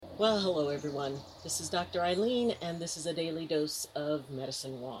Well, hello everyone. This is Dr. Eileen, and this is a daily dose of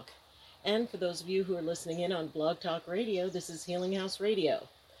Medicine Walk. And for those of you who are listening in on Blog Talk Radio, this is Healing House Radio.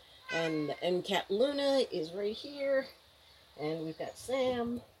 And MCAT Luna is right here, and we've got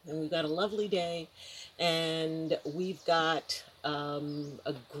Sam, and we've got a lovely day, and we've got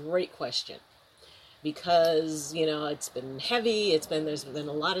a great question. Because, it's been heavy, there's been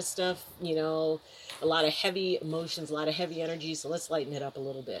a lot of stuff, a lot of heavy emotions, a lot of heavy energy, so let's lighten it up a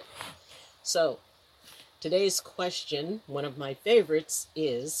little bit. So, today's question, one of my favorites,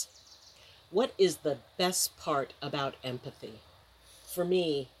 is, what is the best part about empathy? For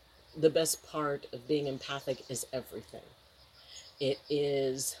me, the best part of being empathic is everything. It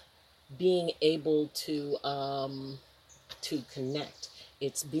is being able to connect.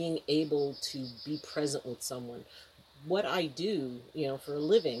 It's being able to be present with someone. What I do, for a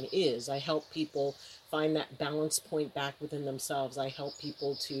living is I help people find that balance point back within themselves. I help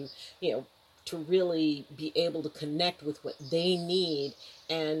people to, to really be able to connect with what they need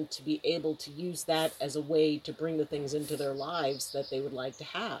and to be able to use that as a way to bring the things into their lives that they would like to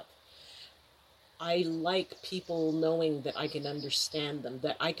have. I like people knowing that I can understand them,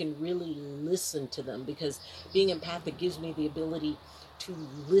 that I can really listen to them, because being empathic gives me the ability to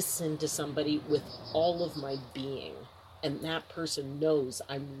listen to somebody with all of my being, and that person knows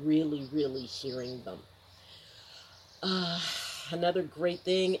I'm really, really hearing them. Another great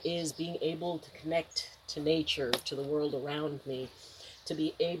thing is being able to connect to nature, to the world around me, to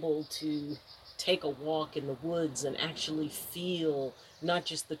be able to take a walk in the woods and actually feel not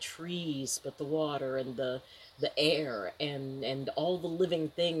just the trees, but the water and the air and all the living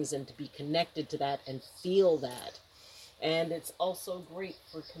things, and to be connected to that and feel that. And it's also great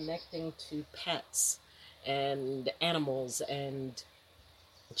for connecting to pets and animals, and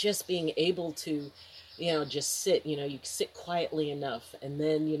just being able to, just sit, you sit quietly enough, and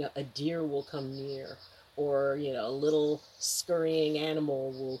then, a deer will come near, or, a little scurrying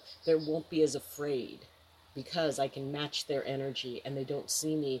animal won't be as afraid, because I can match their energy and they don't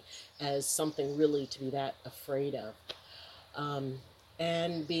see me as something really to be that afraid of.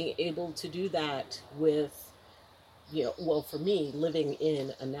 And being able to do that with, for me, living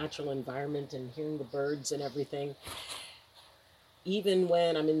in a natural environment and hearing the birds and everything, even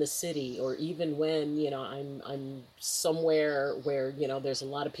when I'm in the city, or even when, I'm somewhere where, there's a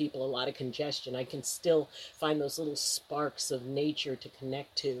lot of people, a lot of congestion, I can still find those little sparks of nature to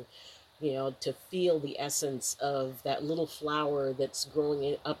connect to, to feel the essence of that little flower that's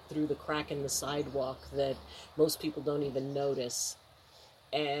growing up through the crack in the sidewalk that most people don't even notice.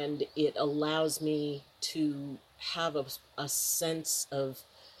 And it allows me to have a sense of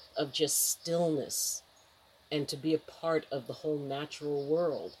just stillness, and to be a part of the whole natural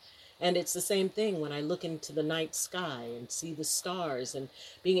world. And it's the same thing when I look into the night sky and see the stars, and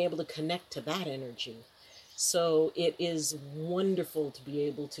being able to connect to that energy. So it is wonderful to be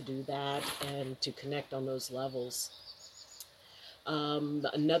able to do that and to connect on those levels.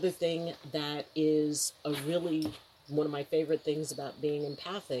 Another thing that is one of my favorite things about being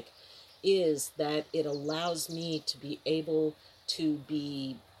empathic is that it allows me to be able to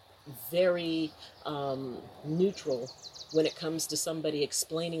be very neutral when it comes to somebody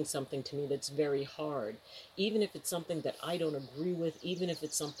explaining something to me that's very hard. Even if it's something that I don't agree with, even if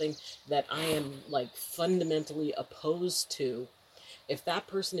it's something that I am fundamentally opposed to, if that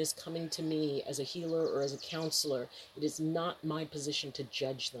person is coming to me as a healer or as a counselor, it is not my position to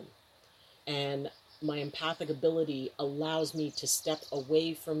judge them. And my empathic ability allows me to step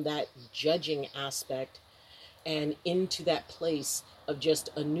away from that judging aspect and into that place of just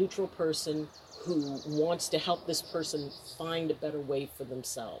a neutral person who wants to help this person find a better way for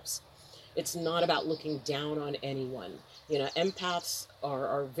themselves. It's not about looking down on anyone. Empaths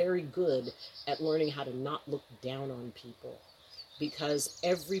are very good at learning how to not look down on people, because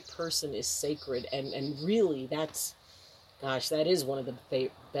every person is sacred, and really that is one of the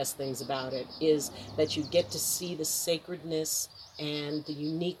best things about it, is that you get to see the sacredness and the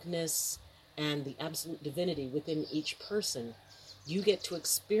uniqueness and the absolute divinity within each person. You get to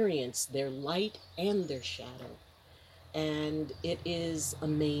experience their light and their shadow. And it is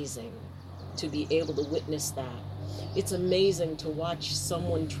amazing to be able to witness that. It's amazing to watch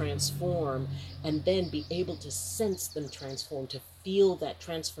someone transform and then be able to sense them transform, to feel that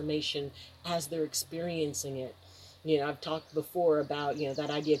transformation as they're experiencing it. I've talked before about,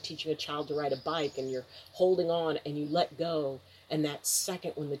 that idea of teaching a child to ride a bike, and you're holding on and you let go. And that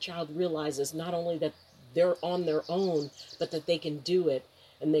second when the child realizes not only that they're on their own, but that they can do it,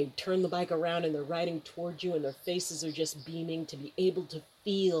 and they turn the bike around and they're riding towards you and their faces are just beaming, to be able to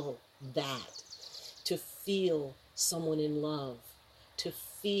feel that, to feel someone in love, to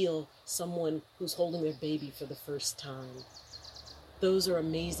feel someone who's holding their baby for the first time. Those are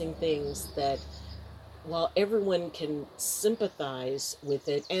amazing things that, while everyone can sympathize with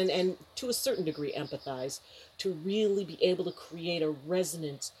it and to a certain degree empathize, to really be able to create a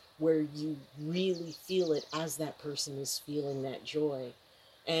resonance where you really feel it as that person is feeling that joy.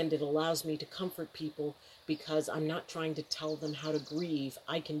 And it allows me to comfort people because I'm not trying to tell them how to grieve.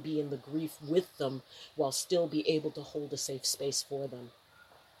 I can be in the grief with them while still be able to hold a safe space for them.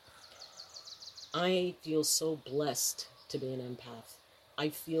 I feel so blessed to be an empath. I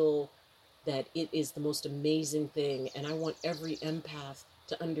feel that it is the most amazing thing, and I want every empath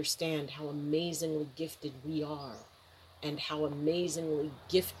to understand how amazingly gifted we are and how amazingly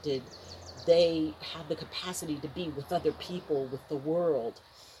gifted they have the capacity to be with other people, with the world.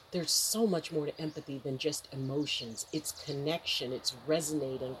 There's so much more to empathy than just emotions. It's connection. It's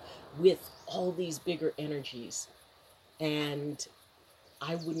resonating with all these bigger energies. And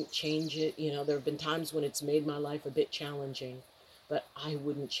I wouldn't change it. You know, there have been times when it's made my life a bit challenging, but I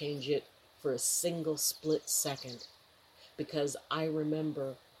wouldn't change it for a single split second, because I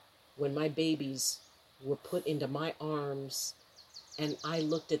remember when my babies were put into my arms and I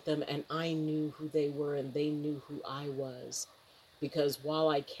looked at them and I knew who they were and they knew who I was, because while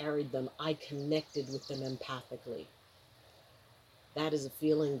I carried them, I connected with them empathically. That is a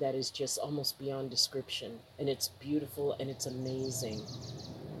feeling that is just almost beyond description, and it's beautiful and it's amazing.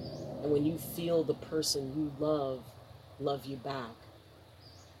 And when you feel the person you love you back,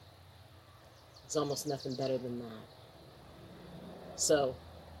 it's almost nothing better than that. So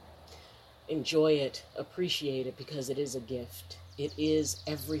enjoy it, appreciate it, because it is a gift. It is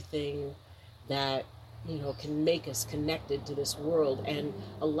everything that, can make us connected to this world and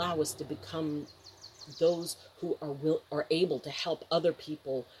allow us to become those who are able to help other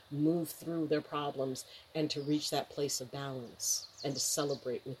people move through their problems and to reach that place of balance and to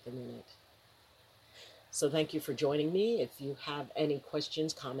celebrate with them in it. So thank you for joining me. If you have any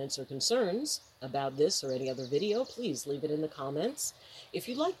questions, comments, or concerns about this or any other video, please leave it in the comments. If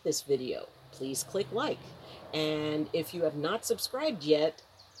you like this video, please click like. And if you have not subscribed yet,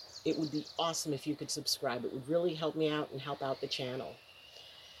 it would be awesome if you could subscribe. It would really help me out and help out the channel.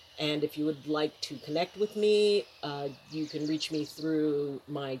 And if you would like to connect with me, you can reach me through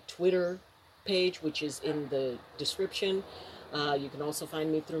my Twitter page, which is in the description. You can also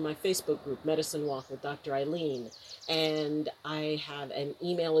find me through my Facebook group, Medicine Walk with Dr. Eileen. And I have an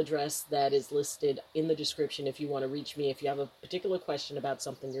email address that is listed in the description if you want to reach me, if you have a particular question about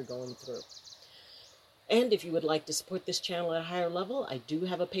something you're going through. And if you would like to support this channel at a higher level, I do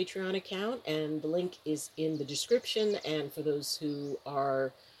have a Patreon account, and the link is in the description. And for those who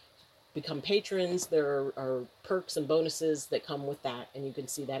become patrons, there are perks and bonuses that come with that, and you can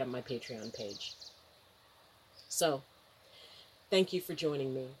see that on my Patreon page. So, thank you for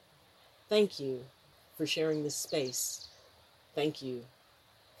joining me. Thank you for sharing this space. Thank you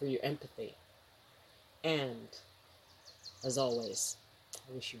for your empathy. And, as always,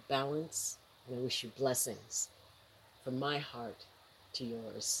 I wish you balance, and I wish you blessings from my heart to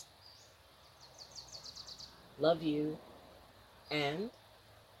yours. Love you, and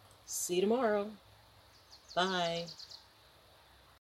see you tomorrow. Bye.